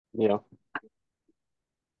Yeah.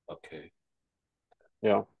 Okay.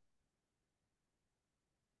 Yeah.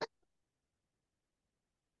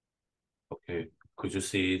 Okay. Could you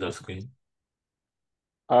see the screen?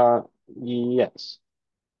 Uh, yes.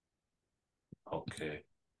 Okay.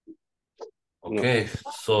 Yeah. Okay.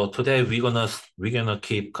 So today we're gonna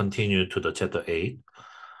keep continue to the chapter 8.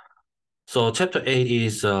 So chapter 8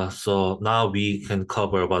 is so now we can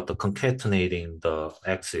cover about the concatenating the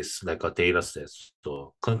axis like a data set.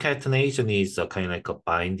 So concatenation is a kind of like a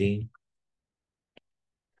binding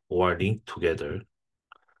or link together,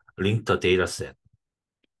 link the data set,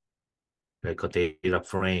 like a data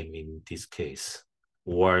frame in this case,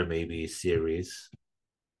 or maybe series.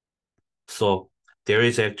 So there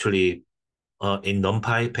is actually in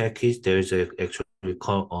NumPy package, there is actually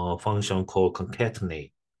a function called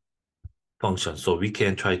concatenate function. So we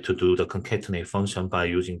can try to do the concatenate function by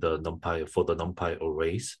using the NumPy for the NumPy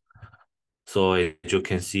arrays. So as you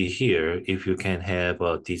can see here, if you can have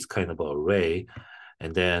this kind of array,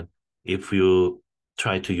 and then if you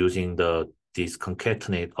try to using this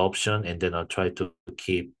concatenate option, and then I'll try to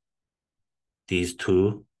keep these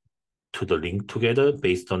two to the link together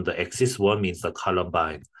based on the axis. One means the column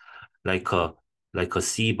bind, like a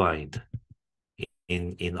C bind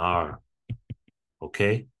in R.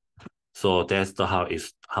 Okay, so that's the how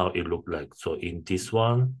it look like. So in this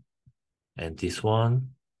one and this one,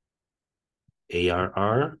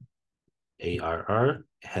 ARR, ARR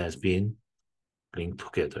has been linked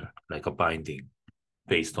together like a binding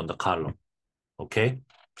based on the column. Okay,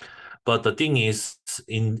 but the thing is,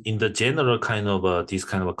 in the general kind of this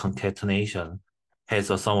kind of a concatenation has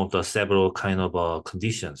some of the several kind of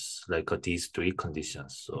conditions like these three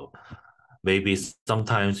conditions. So maybe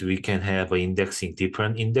sometimes we can have indexing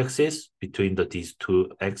different indexes between these two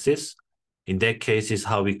axes. In that case, is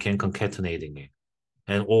how we can concatenating it,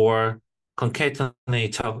 and or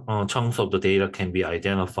concatenate chunks of the data can be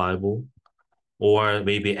identifiable, or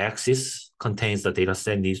maybe axis contains the data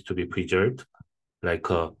set needs to be preserved, like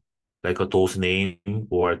a those name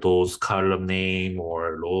or those column name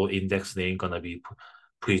or row index name gonna be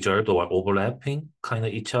preserved or overlapping kind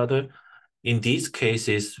of each other. In these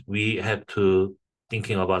cases, we have to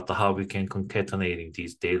thinking about how we can concatenating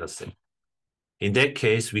these data set. In that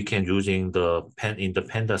case, we can using in the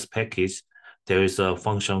pandas package, there is a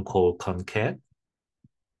function called concat.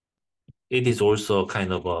 It is also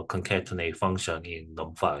kind of a concatenate function in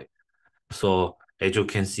NumPy. So as you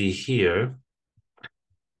can see here,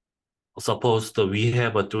 suppose that we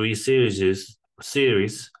have a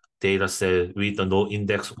series data set with no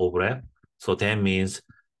index overlap. So that means,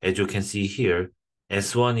 as you can see here,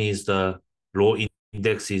 S1 is the row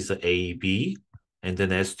index is A, B, and then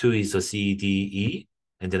S2 is a C, D, E,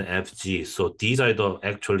 and then F, G. So these are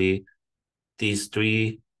these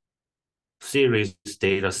three series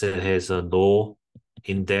data set has a no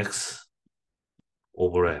index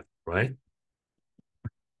overlap, right?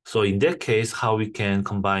 So in that case, how we can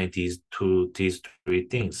combine these three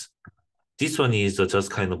things? This one is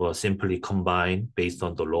just kind of a simply combine based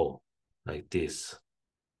on the law, like this,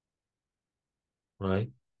 right?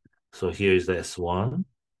 So here is S1,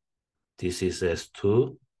 this is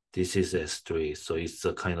S2, this is S3. So it's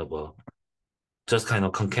a kind of just kind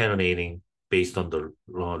of concatenating based on the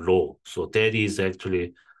law. So that is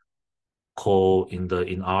actually called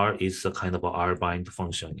in R is a kind of a R bind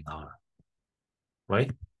function in R,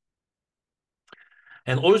 right?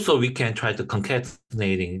 And also we can try to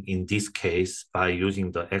concatenating in this case by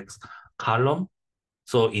using the X column.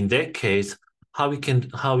 So in that case, how we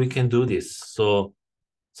can do this? So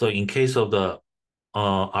in case of the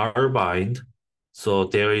R bind, so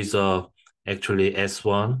there is actually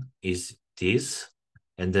S1 is this,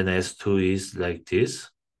 and then S2 is like this.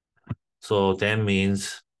 So that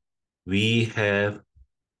means we have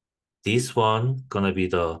this one gonna be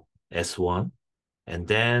the S1, and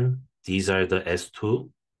then these are the S2,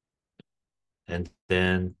 and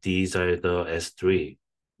then these are the S3.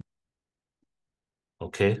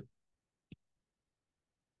 Okay,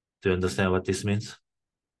 do you understand what this means?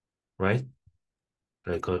 Right?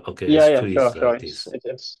 Like okay, Yeah, yeah, S2 sure, is sure. like It's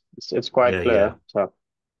this. it, it's quite Yeah, yeah. clear. So okay.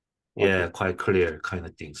 Yeah, quite clear kind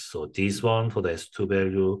of things. So this one for the S2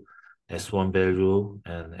 value, S1 value,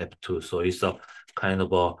 and F2. So it's a kind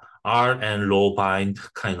of a R and low bind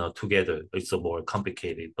kind of together. It's a more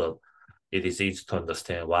complicated, but it is easy to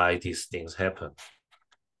understand why these things happen.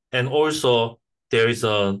 And also there is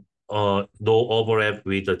no overlap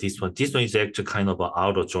with this one. This one is actually kind of an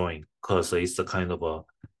outer join because it's a kind of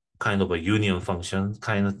a union function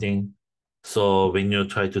kind of thing. So when you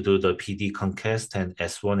try to do the PD conquest and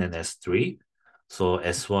S1 and S3, so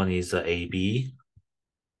S1 is AB,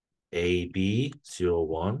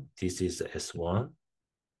 AB01. This is S1.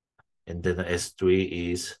 And then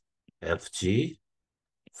S3 is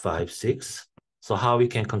FG56. So how we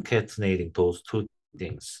can concatenating those two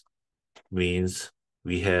things means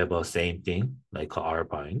we have a same thing like a R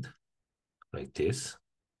bind like this,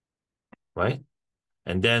 right?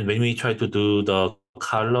 And then when we try to do the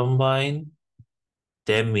column bind,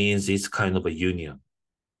 that means it's kind of a union,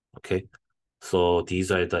 okay? So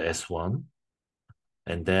these are the S1,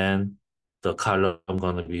 and then the column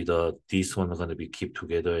gonna be this one gonna be keep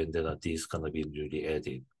together, and then this gonna be newly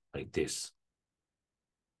added like this,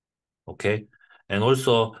 okay? And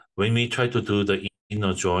also when we try to do the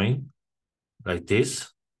inner join like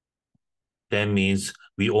this, that means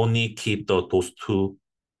we only keep those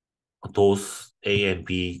A and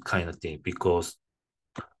B kind of thing, because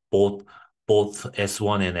both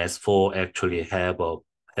S1 and S4 actually have a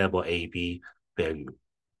AB value,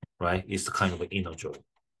 right? It's kind of an inner join.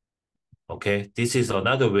 Okay, this is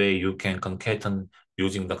another way you can concatenate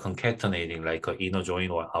using the concatenating like an inner join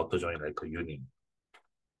or outer join like a union.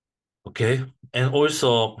 Okay, and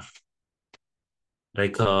also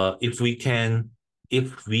like if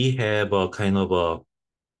we have a kind of a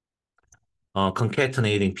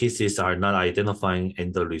concatenating pieces are not identifying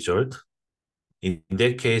in the result, in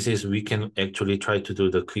that cases we can actually try to do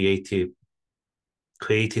the creating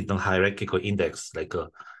the hierarchical index, like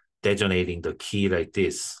designating the key like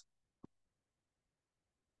this.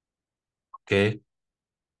 Okay.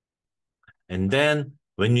 And then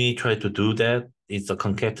when we try to do that, it's a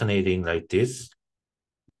concatenating like this.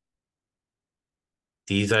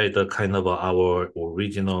 These are the kind of our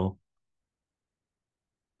original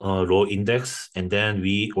row index. And then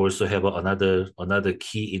we also have another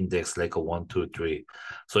key index like a 1, 2, 3.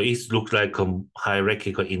 So it looks like a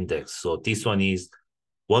hierarchical index. So this one is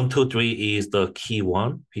 1, 2, 3 is the key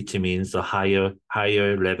one, which means a higher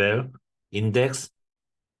level index.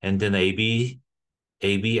 And then ABFG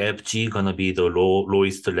gonna be the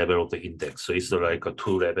lowest level of the index. So it's like a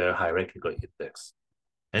 2-level hierarchical index.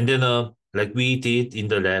 And then like we did in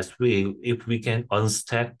the last week, if we can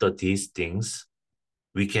unstack these things,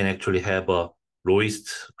 we can actually have a lowest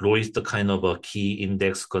kind of a key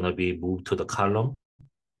index gonna be moved to the column.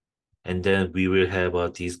 And then we will have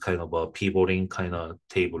this kind of a pivoting kind of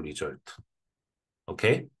table result.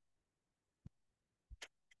 Okay.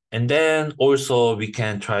 And then also we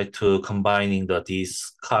can try to combining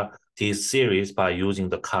this series by using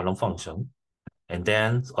the column function, and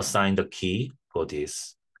then assign the key for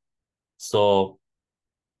this. So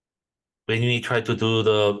when we try to do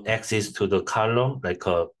the axis to the column, like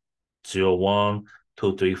 0, 1,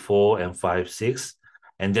 2, 3, 4, and 5, 6,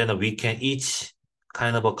 and then we can each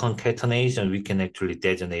kind of a concatenation, we can actually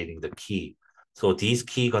designating the key. So this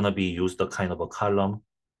key gonna be used the kind of a column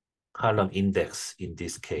index in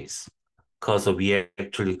this case, because we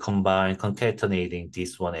actually combine concatenating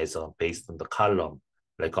this one as based on the column,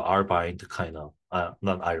 like a R bind kind of,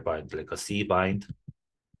 not R bind, like a C bind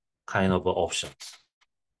kind of options,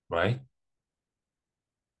 right?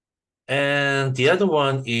 And the other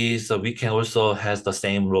one is we can also has the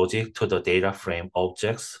same logic to the data frame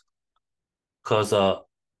objects, because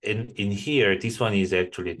in here, this one is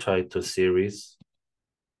actually tied to series,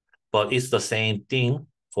 but it's the same thing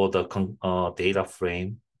for the data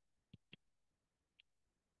frame.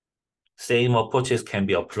 Same approaches can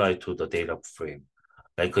be applied to the data frame.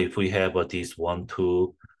 Like if we have this 1,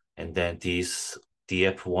 2, and then this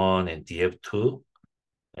DF1 and DF2,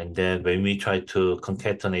 and then when we try to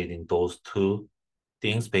concatenating those two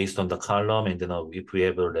things based on the column, and then if we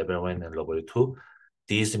have a level 1 and level 2,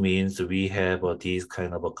 this means we have this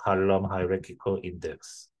kind of a column hierarchical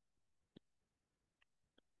index,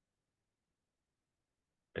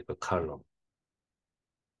 like a column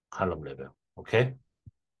level, okay?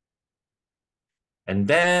 And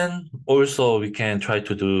then also we can try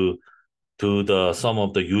to do some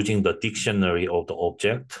of the using the dictionary of the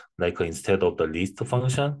object, like instead of the list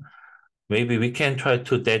function. Maybe we can try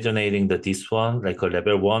to designating this one, like a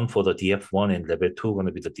level 1 for the DF1 and level 2 going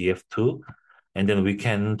to be the DF2. And then we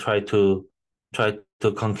can try to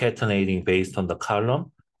concatenating based on the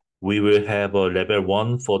column. We will have a level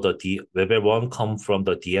 1 for the level 1 come from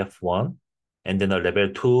the DF1, and then a level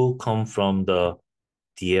 2 come from the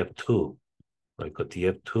DF2, like a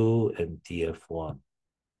DF2 and DF1,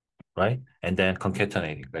 right? And then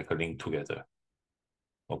concatenating, like a link together.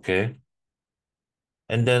 Okay.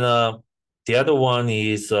 And then the other one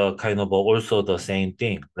is kind of also the same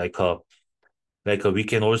thing. Like we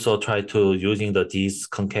can also try to using this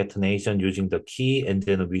concatenation using the key, and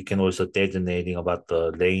then we can also designating about the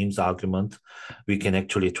names argument. We can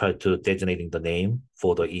actually try to designating the name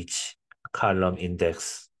for the each column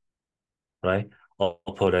index right?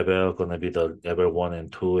 Upper level gonna be the level 1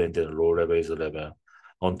 and 2, and then lower level is level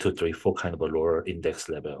 1, 2, 3, 4, kind of a lower index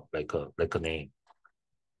level, like a name,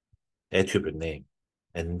 attribute name.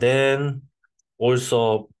 And then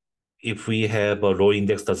also, if we have a row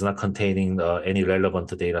index does not containing any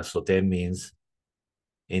relevant data, so that means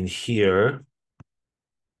in here,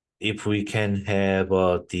 if we can have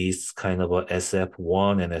this kind of a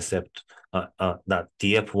SF1 and SF, not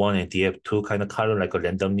DF1 and DF2 kind of column, like a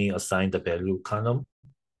randomly assigned value column.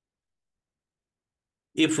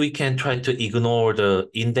 If we can try to ignore the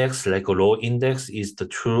index, like a row index is the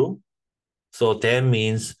true, so that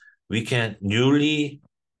means we can newly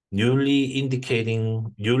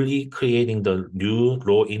creating the new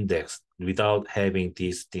row index without having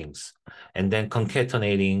these things, and then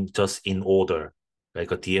concatenating just in order,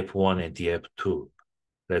 like a DF1 and DF2,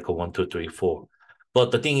 like a 1, 2, 3, 4.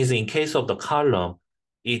 But the thing is, in case of the column,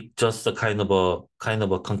 it just a kind of a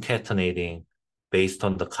concatenating based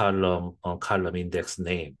on the column index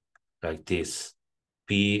name, like this,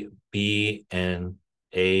 B and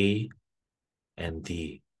A and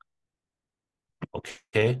D.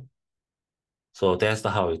 Okay, so that's the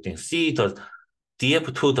how it thinks.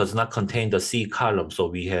 DF2 does not contain the C column, so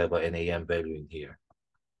we have an AM value in here.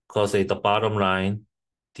 Because at the bottom line,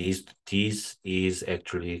 this is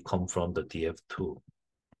actually come from the DF2.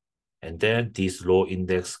 And then this row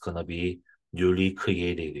index gonna be newly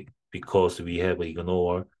created because we have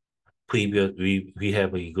ignore previous we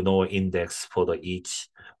have ignore index for the each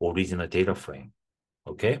original data frame.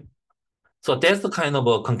 Okay, so that's the kind of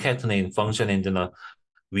a concatenating function, and then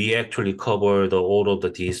we actually covered all of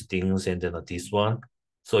these things, and then this one.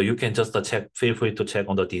 So you can just check. Feel free to check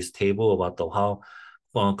on this table about how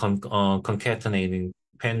concatenating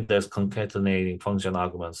pandas concatenating function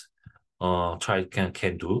arguments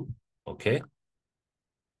can do. Okay.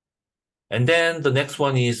 And then the next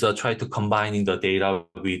one is try to combining the data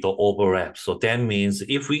with the overlap. So that means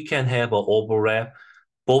if we can have an overlap,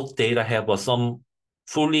 both data have some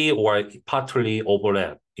fully or partly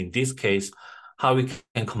overlap. In this case, how we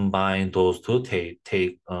can combine those two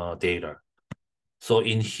data. So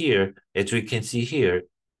in here, as we can see here,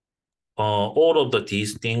 all of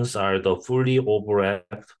these things are the fully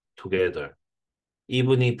overlapped together.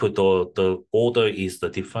 Even if the order is the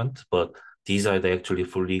different, but these are the actually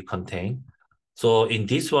fully contained. So in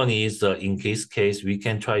this one is, in this case, we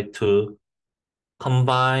can try to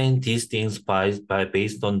combine these things by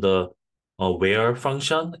based on the where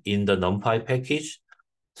function in the NumPy package.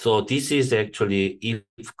 So this is actually if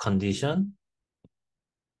condition.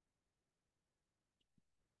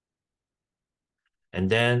 And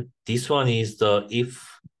then this one is the if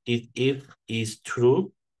is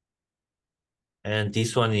true. And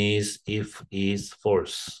this one is if is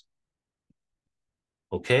false.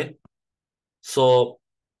 Okay. So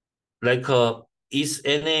like is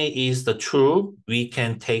NA is the true, we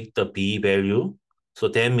can take the B value. So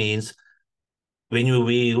that means when you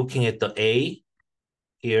be looking at the A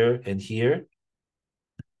here and here,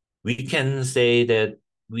 we can say that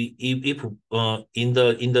if in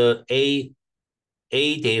the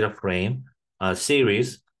A data frame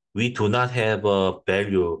series, we do not have a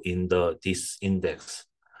value in this index.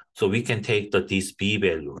 So we can take this B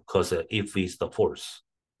value because if is the false,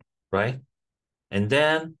 right? And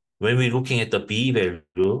then when we're looking at the B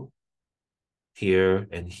value here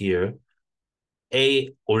and here,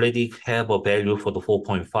 A already have a value for the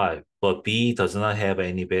 4.5, but B does not have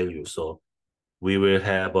any value. So we will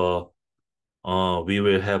have a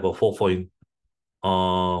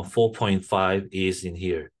 4.5 is in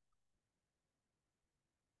here,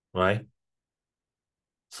 right?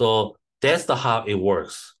 So that's the how it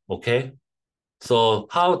works. Okay. So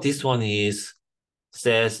how this one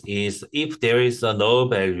says is if there is a null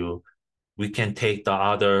value, we can take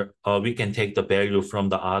the value from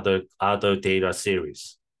the other data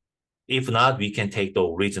series. If not, we can take the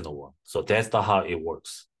original one. So that's the how it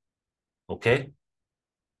works. Okay.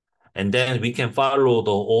 And then we can follow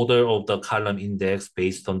the order of the column index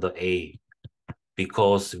based on the A,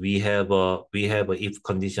 because we have a if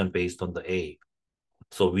condition based on the A.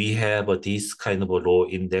 So we have this kind of a row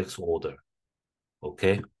index order.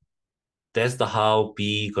 Okay. That's the how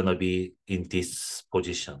B gonna be in this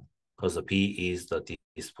position, because B is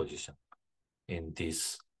this position in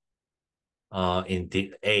this in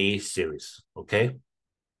the A series. Okay.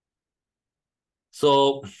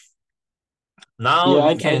 So now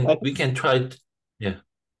Yeah, we can try to, yeah.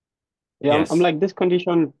 yeah, I'm Yes. like this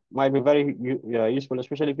condition might be very useful,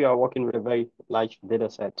 especially if you are working with a very large data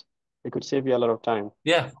set. It could save you a lot of time.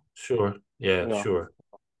 Yeah, sure. Yeah, Yeah. sure.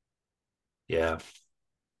 Yeah.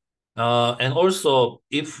 And also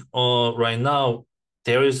if right now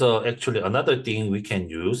there is actually another thing we can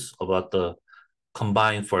use about the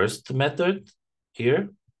combine first method here.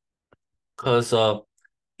 Because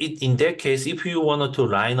in that case, if you wanted to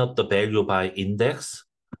line up the value by index,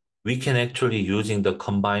 we can actually using the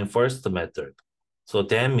combine first method. So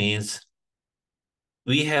that means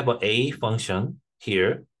we have a function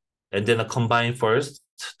here, and then a combine first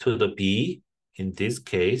to the b in this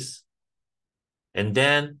case. And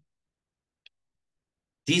then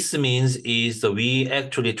this means is we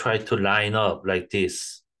actually try to line up like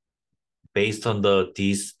this based on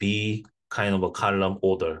this B kind of a column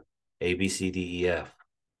order, A, B, C, D, E, F,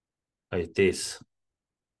 like this.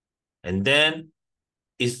 And then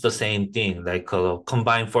it's the same thing, like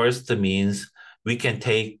combine first means we can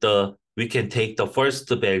take the first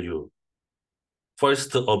value,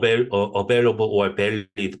 first available or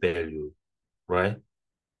valid value, right?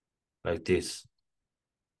 Like this.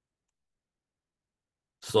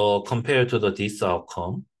 So compared to this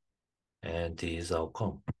outcome and this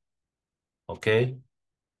outcome, okay?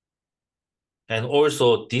 And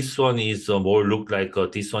also this one is more look like,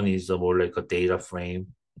 this one is more like a data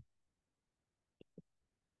frame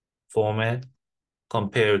format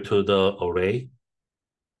compared to the array,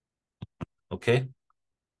 okay?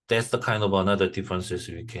 That's the kind of another differences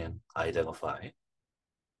we can identify.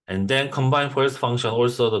 And then combine first function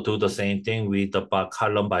also to do the same thing with the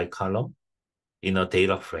column by column in a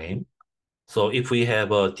data frame. So if we have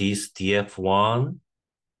this df1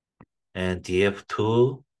 and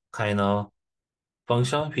df2 kind of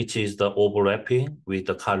function, which is the overlapping with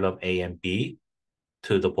the column A and B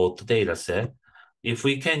to the both data set, if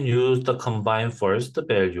we can use the combine first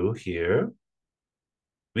value here,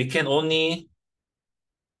 we can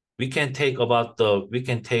take about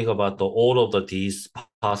all of these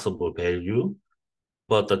possible value,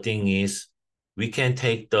 but the thing is we can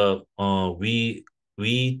take the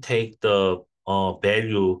we take the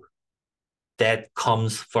value that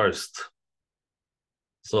comes first.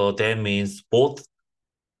 So that means both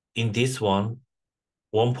in this one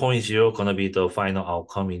 1.0 gonna be the final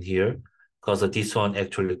outcome in here, because this one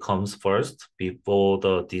actually comes first before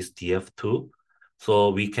this df2. So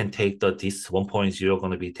we can take this 1.0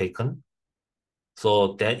 gonna be taken.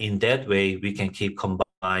 So that in that way, we can keep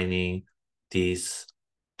combining these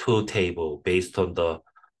two tables based on the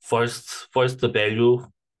first value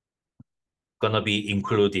gonna be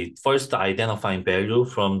included. First identifying value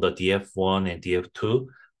from the df1 and df2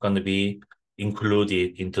 gonna be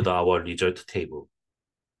included into our result table.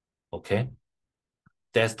 Okay,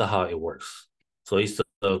 that's how it works. So it's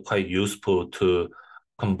quite useful to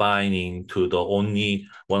combining to the only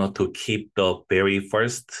want to keep the very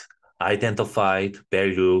first identified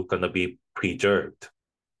value gonna be preserved.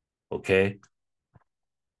 Okay,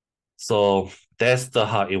 so that's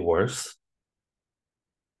how it works.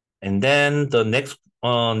 And then the next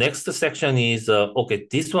section is okay.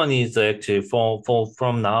 This one is actually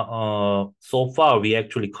from now. So far we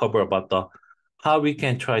actually cover about the how we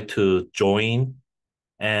can try to join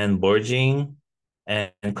and merging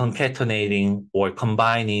and concatenating or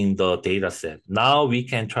combining the data set. Now we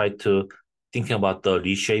can try to thinking about the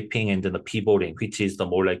reshaping and then the pivoting, which is the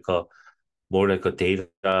more like a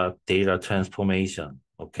data transformation.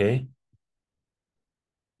 Okay.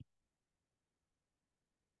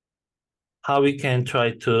 How we can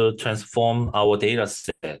try to transform our data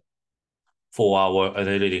set for our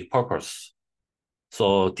analytic purpose.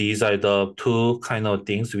 So these are the two kind of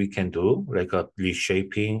things we can do, like a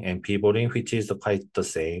reshaping and pivoting, which is quite the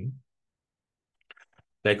same.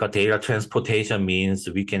 Like a data transportation means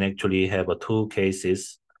we can actually have two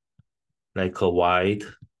cases, like a wide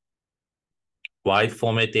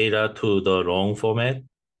format data to the long format,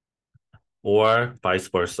 or vice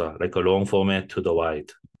versa, like a long format to the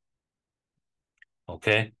wide.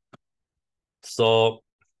 Okay. So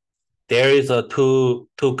there is a two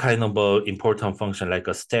kind of important function, like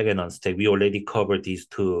a stack and unstack. We already covered these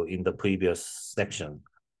two in the previous section.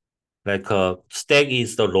 Like a stack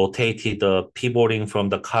is the rotated pivoting from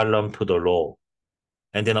the column to the row.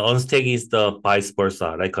 And then unstack is the vice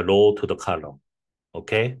versa, like a row to the column.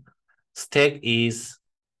 Okay. Stack is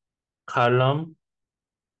column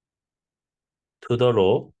to the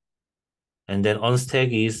row. And then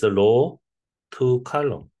unstack is the row to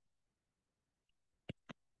column.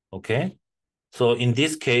 Okay. So in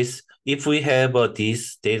this case, if we have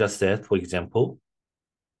this data set, for example,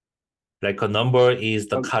 like a number is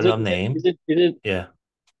the column name. Is it Yeah.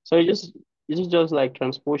 so is it just like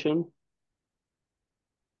transposition?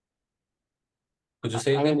 Could you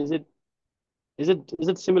say I mean, again? is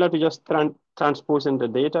it similar to just transposing the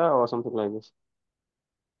data or something like this?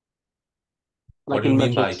 What Like do you in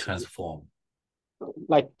mean by metrics, transform?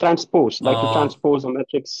 like transpose, like to transpose a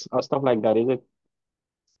matrix or stuff like that. Is it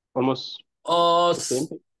almost the same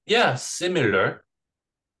thing? Yeah, similar.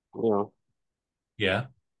 Yeah. Yeah.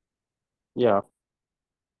 Yeah.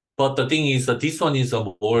 But the thing is that this one is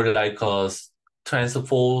a more like a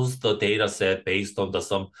transpose the data set based on the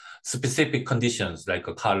some specific conditions, like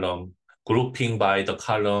a column, grouping by the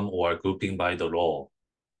column or grouping by the row.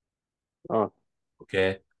 Oh,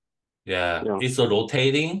 Okay. Yeah. yeah. It's a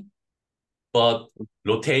rotating, but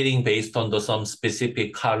rotating based on the some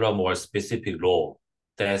specific column or specific row.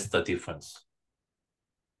 That's the difference.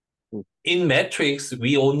 Mm. In metrics,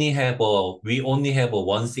 we only have a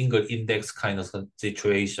one single index kind of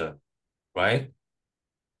situation, right?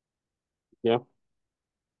 Yeah.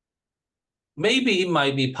 Maybe it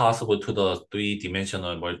might be possible to the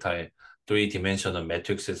three-dimensional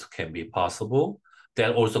matrices can be possible.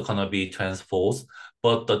 That also gonna be transposed.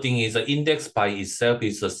 But the thing is, the index by itself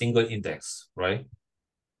is a single index, right?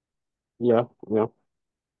 Yeah. Yeah.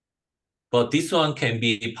 But this one can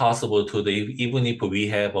be possible to the even if we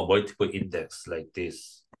have a multiple index like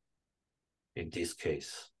this in this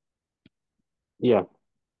case. Yeah.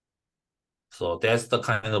 So that's the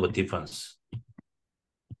kind of a difference.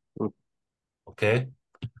 Mm. Okay.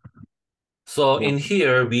 So Yeah. in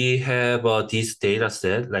here we have this data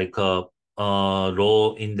set like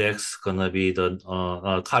row index gonna be the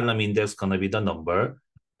column index gonna be the number,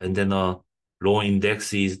 and then row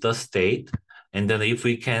index is the state, and then if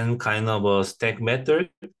we can kind of a stack method,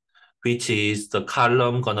 which is the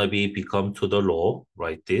column gonna be become to the row,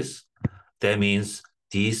 right? This that means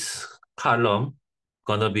this column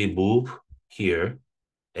gonna be moved here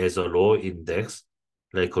as a row index,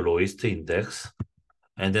 like a lowest index.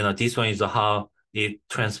 And then this one is how it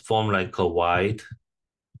transform like a wide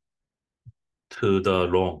to the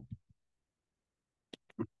long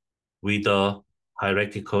with the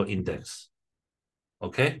hierarchical index.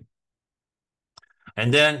 Okay.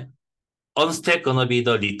 And then unstack gonna be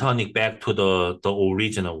the returning back to the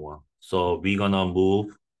original one. So we're gonna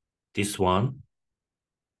move this one,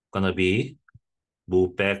 gonna be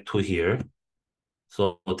move back to here.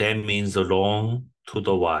 So that means the long to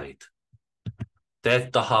the wide.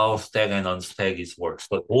 That's the how stack and unstack is works.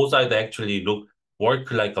 But both sides actually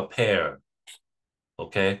work like a pair.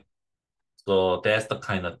 Okay. So that's the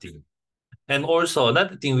kind of thing. And also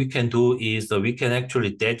another thing we can do is that we can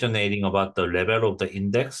actually designating about the level of the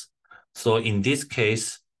index. So in this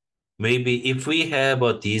case, maybe if we have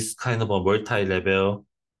this kind of a multi-level,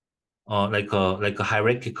 like a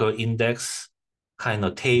hierarchical index kind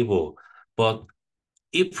of table, but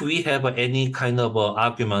if we have any kind of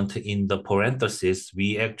argument in the parentheses,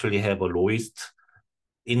 we actually have a lowest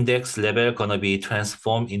index level gonna be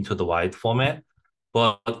transformed into the wide format.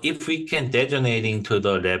 But if we can designate into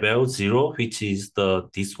the level 0, which is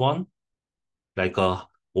this one, like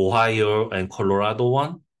Ohio and Colorado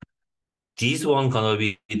one, this one gonna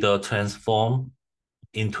be the transform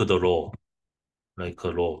into the row, like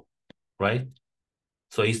a row, right?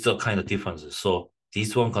 So it's the kind of differences. So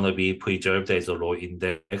this one gonna be preserved as a row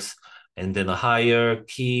index, and then a higher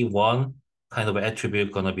key one kind of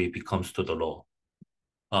attribute gonna be becomes to the row,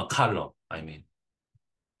 column, I mean,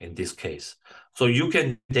 in this case. So you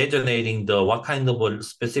can designating the what kind of a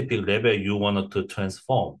specific level you wanted to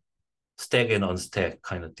transform, stack and unstack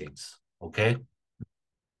kind of things. Okay.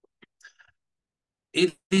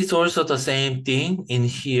 It is also the same thing in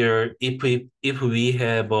here. If we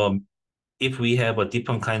have a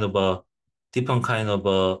different kind of a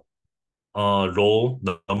row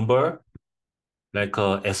number, like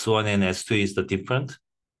S1 and S2 is the different.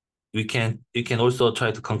 You can also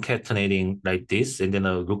try to concatenating like this, and then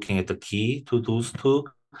looking at the key to those two.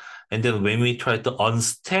 And then when we try to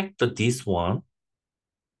unstack this one,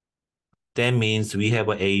 that means we have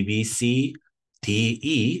a B, C, D,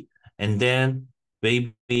 E, and then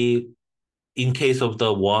maybe in case of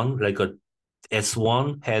the one, like a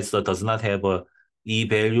S1 does not have a E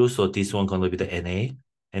value, so this one gonna be the NA,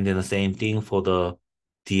 and then the same thing for the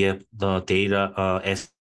data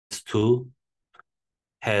S2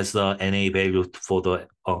 has the NA value for the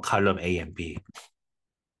column A and B.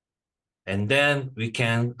 And then we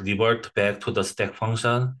can revert back to the stack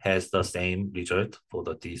function, has the same result for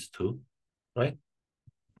these two, right?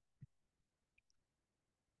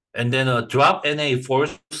 And then a drop NA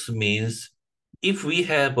force means if we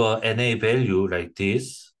have a NA value like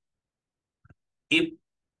this, if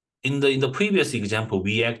in the previous example,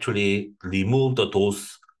 we actually removed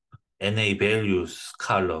those NA values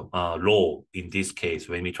column, row in this case,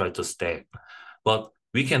 when we try to stack. But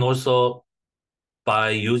we can also, by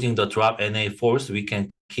using the drop NA force, we can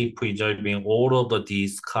keep preserving all of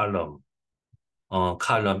these column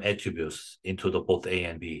column attributes into the both A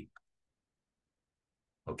and B.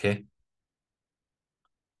 Okay,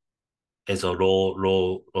 as a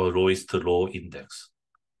lowest row index.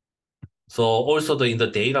 So also in the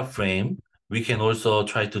data frame, we can also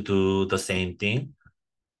try to do the same thing.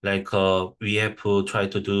 Like we have to try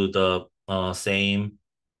to do the same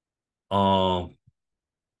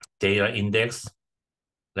data index,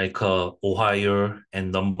 like Ohio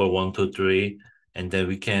and number 1, 2, 3, and then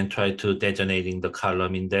we can try to designating the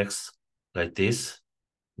column index like this,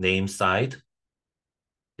 name side,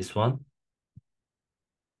 this one,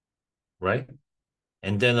 right?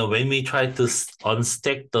 And then when we try to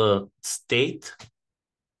unstack the state,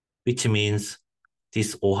 which means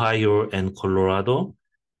this Ohio and Colorado,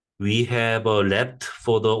 we have a left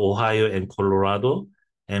for the Ohio and Colorado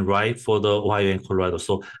and right for the Ohio and Colorado.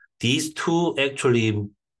 So these two actually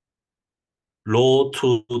row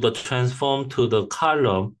to the transform to the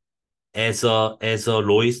column as a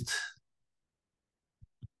lowest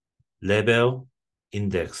level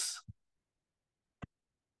index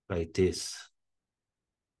like this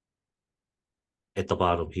at the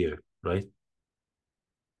bottom here, right?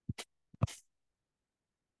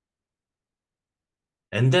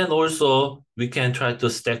 And then also we can try to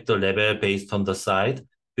stack the level based on the side,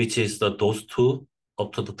 which is those two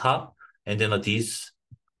up to the top, and then this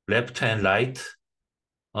left and right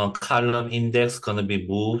column index gonna be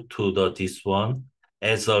moved to this one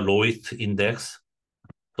as a lowest index.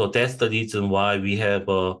 So that's the reason why we have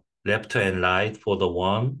a left and right for the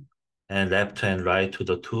 1, and left and right to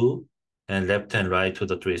the 2, and left and right to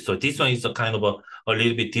the 3. So this one is a kind of a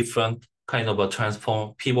little bit different kind of a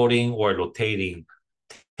transform pivoting or rotating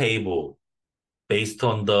table based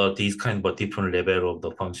on these kind of a different level of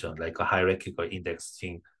the function, like a hierarchical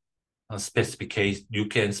indexing specification. You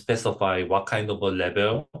can specify what kind of a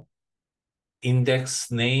level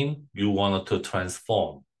index name you want to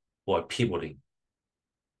transform or pivoting.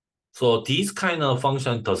 So these kind of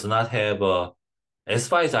function does not have as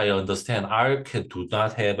far as I understand, R do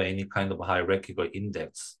not have any kind of hierarchical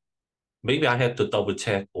index. Maybe I have to double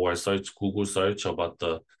check or search Google search about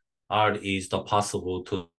the R is the possible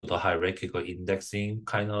to the hierarchical indexing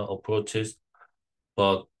kind of approaches.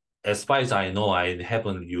 But as far as I know, I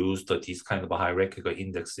haven't used these kind of hierarchical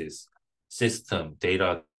indexes system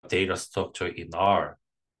data structure in R.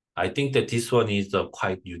 I think that this one is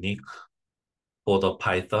quite unique for the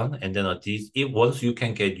Python. And then once you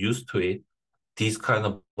can get used to it, this kind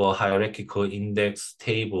of a hierarchical index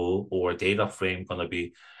table or data frame gonna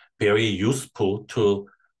be very useful to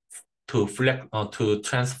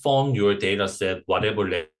transform your data set whatever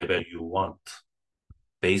level you want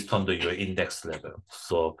based on your index level.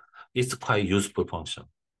 So it's quite useful function.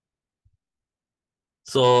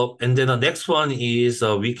 So, and then the next one is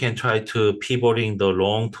we can try to pivoting the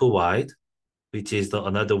long to wide, which is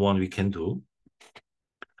another one we can do.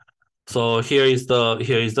 So here is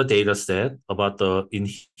the data set about in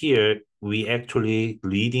here, we actually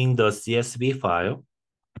reading the CSV file,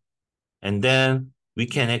 and then we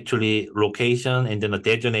can actually location and then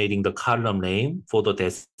designating the column name for the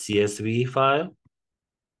CSV file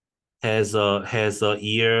has a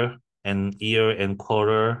year and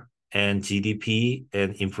quarter and GDP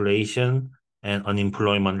and inflation and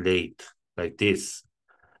unemployment rate like this.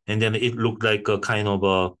 And then it looked like a kind of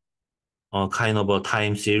a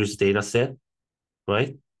time series data set,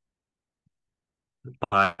 right?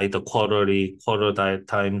 By the quarter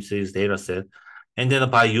time series data set. And then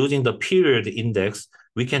by using the period index,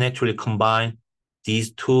 we can actually combine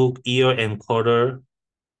these two year and quarter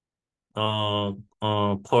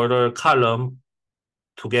column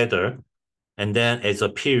together, and then as a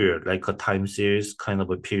period, like a time series kind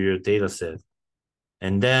of a period data set.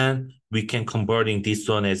 And then we can converting this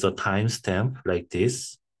one as a timestamp like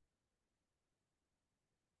this.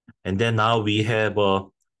 And then now we have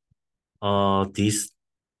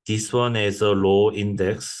this one as a row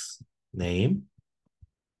index name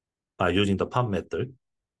by using the pub method.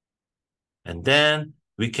 And then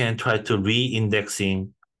we can try to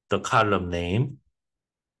re-indexing the column name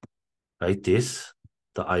like this,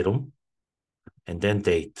 the item, and then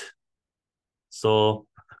date. So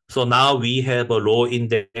now we have a row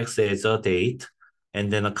index as a date,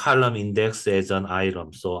 and then a column index as an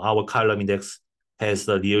item. So our column index has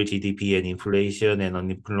the real GDP and inflation and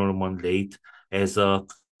unemployment rate as a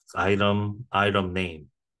item name.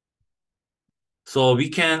 So we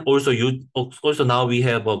can also use, also now we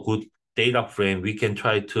have a good data frame. We can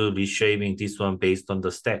try to reshaping this one based on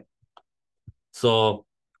the stack. So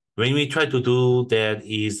when we try to do that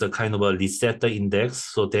is a kind of a reset the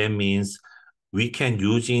index. So that means we can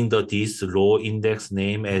using this row index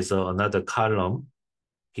name as another column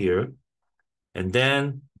here. And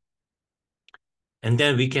then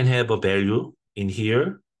we can have a value in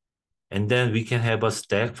here. And then we can have a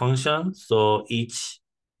stack function. So each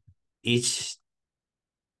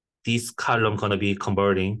this column gonna be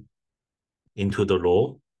converting into the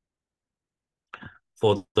row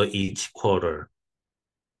for the each quarter.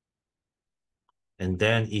 And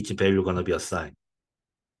then each value gonna be assigned.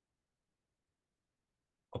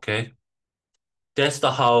 Okay. That's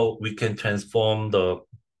the how we can transform the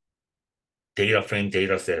data frame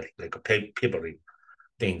data set, like a pivoting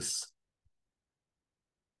things.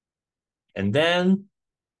 And then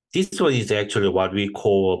this one is actually what we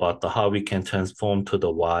call about the how we can transform to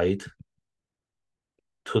the wide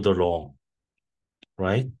to the long,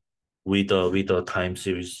 right? With the time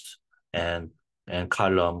series and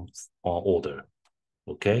column order.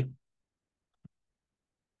 Okay.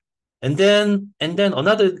 And then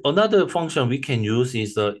another function we can use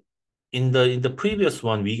is in the previous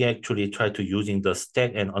one we actually tried to using the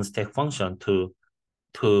stack and unstack function to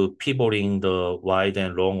pivoting the wide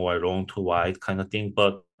and long or long to wide kind of thing.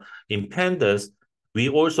 But in pandas, we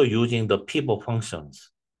also using the pivot functions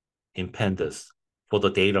in pandas for the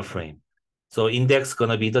data frame. So index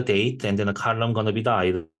gonna be the date, and then a column gonna be the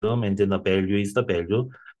item, and then the value is the value.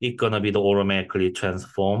 It's gonna be the automatically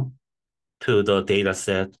transform to the data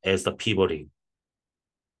set as the pivoting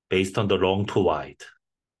based on the long to wide.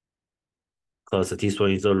 Because this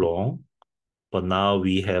one is a long, but now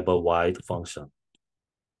we have a wide function.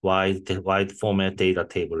 Wide format data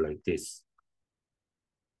table like this.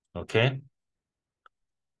 Okay.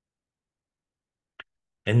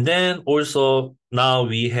 And then also now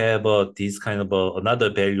we have this kind of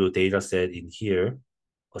another value data set in here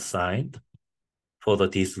assigned for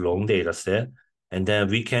this long data set. And then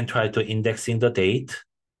we can try to indexing the date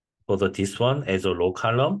for this one as a row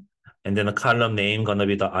column. And then the column name gonna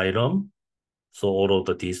be the item. So all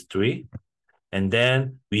of these three. And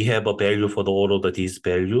then we have a value for all of these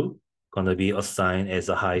value gonna be assigned as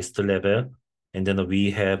a highest level. And then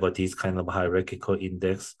we have this kind of hierarchical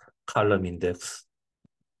index, column index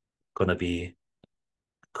gonna be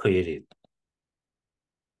created.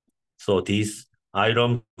 So this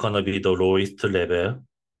item gonna be the lowest level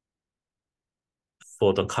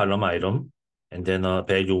for the column item. And then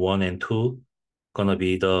value 1 and 2 gonna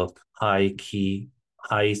be the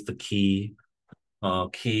highest key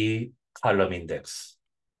column index.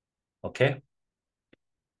 Okay.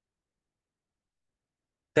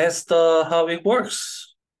 That's how it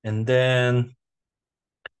works. And then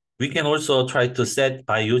we can also try to set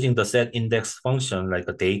by using the set index function like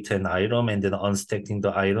a date and item and then unstacking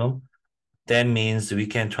the item. That means we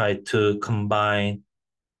can try to combine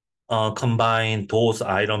those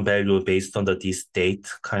item value based on this date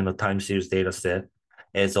kind of time series data set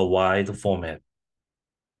as a wide format.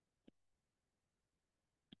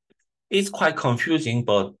 It's quite confusing,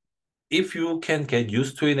 but if you can get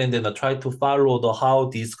used to it and then try to follow the how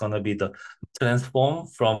this gonna be the transform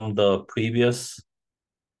from the previous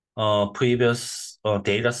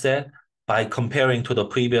data set by comparing to the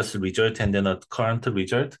previous result and then the current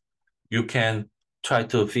result, you can try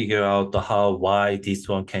to figure out why this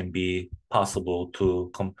one can be possible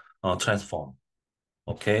to transform.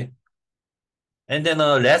 Okay. And then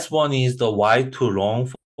last one is the wide to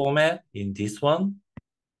long format in this one.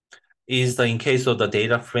 Is in case of the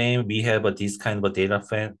data frame, we have this kind of a data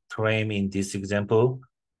frame in this example.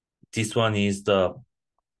 This one is the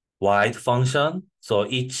wide function. So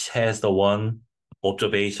each has the one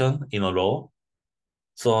observation in a row.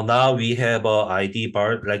 So now we have a ID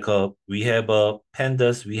bar, like we have a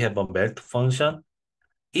pandas, we have a melt function.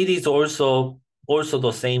 It is also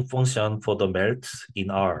the same function for the melt in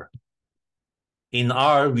R. In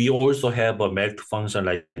R, we also have a melt function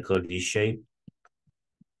like a reshape.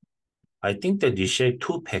 I think the reshape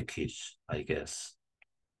 2 package, I guess.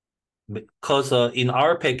 Because in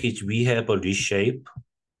our package, we have a reshape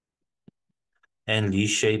and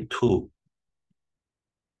reshape 2.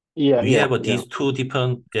 We have these two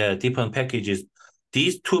different packages.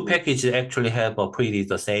 These two packages actually have a pretty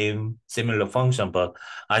similar function, but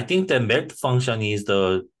I think the melt function is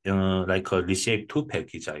the like a reshape 2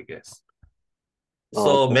 package, I guess.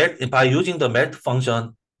 So by using the melt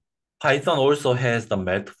function, Python also has the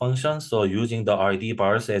melt function. So using the RD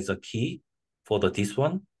bars as a key for this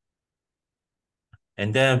one.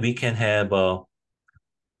 And then we can have a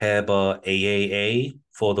AAA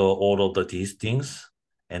for all of these things,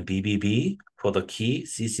 and BBB for the key,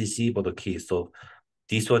 CCC for the key. So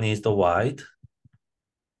this one is the wide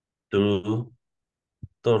through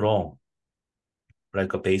the long,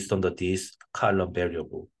 like based on this column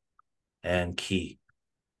variable and key,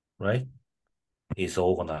 right? Is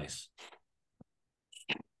organized.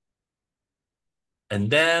 And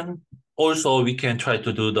then also we can try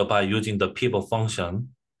to do by using the pivot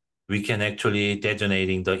function, we can actually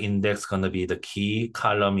designating the index gonna be the key,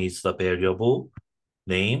 column is the variable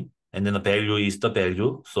name, and then the value is the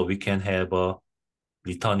value. So we can have a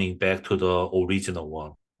returning back to the original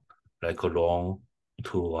one, like a long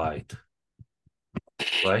to wide,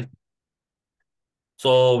 right?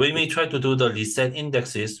 So when we try to do the reset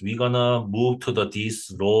indexes, we're gonna move to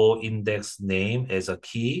this row index name as a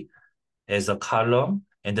key, as a column,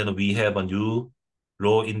 and then we have a new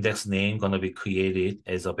row index name gonna be created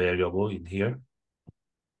as a variable in here.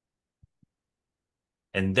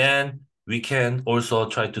 And then we can also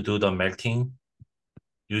try to do the melting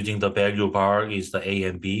using the value bar is the A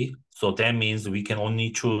and B. So that means we can only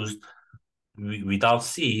choose, without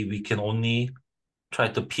C, we can only try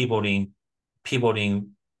to pivoting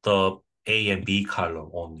the A and B column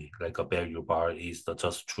only, like a value bar is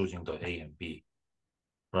just choosing the A and B,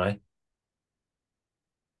 right?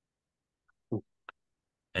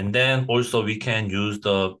 And then also we can use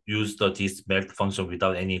this melt function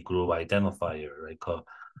without any group identifier, like a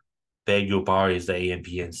value bar is the A and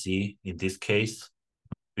B and C. In this case,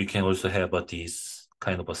 we can also have this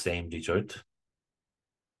kind of a same result.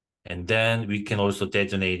 And then we can also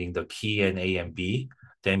designating the key and A and B.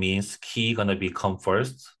 That means key gonna be come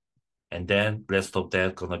first, and then rest of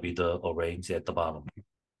that gonna be the arrange at the bottom,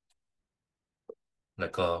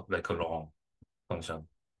 like a long function.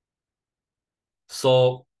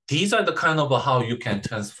 So these are the kind of how you can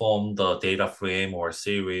transform the data frame or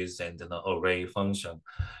series and then the array function.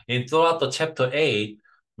 And throughout the chapter 8,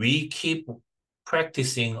 we keep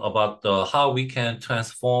practicing about how we can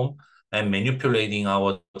transform and manipulating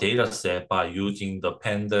our data set by using the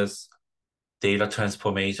pandas data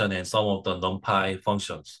transformation and some of the NumPy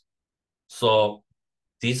functions. So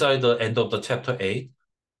these are the end of the chapter 8.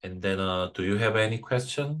 And then do you have any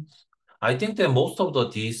questions? I think that most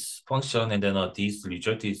of these function and then this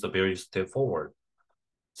result is very straightforward.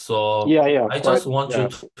 So Yeah, I quite. just want you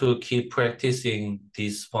Yeah, to keep practicing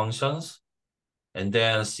these functions and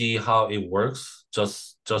then see how it works.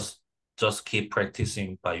 Just keep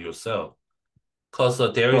practicing by yourself. Because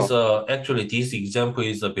there is sure. actually this example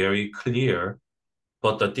is very clear,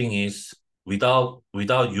 but the thing is without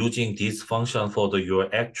using this function for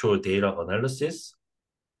your actual data analysis,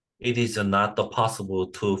 it is not possible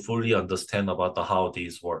to fully understand about how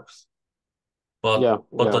this works. But Yeah,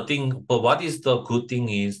 yeah, what is the good thing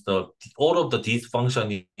is all of these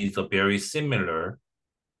function is very similar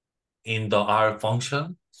in the R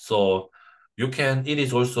function. So it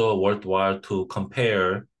is also worthwhile to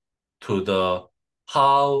compare to the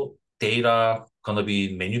how data gonna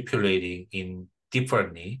be manipulating in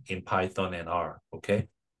differently in Python and R. Okay.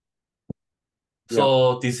 yeah.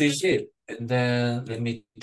 So this is it. And then let me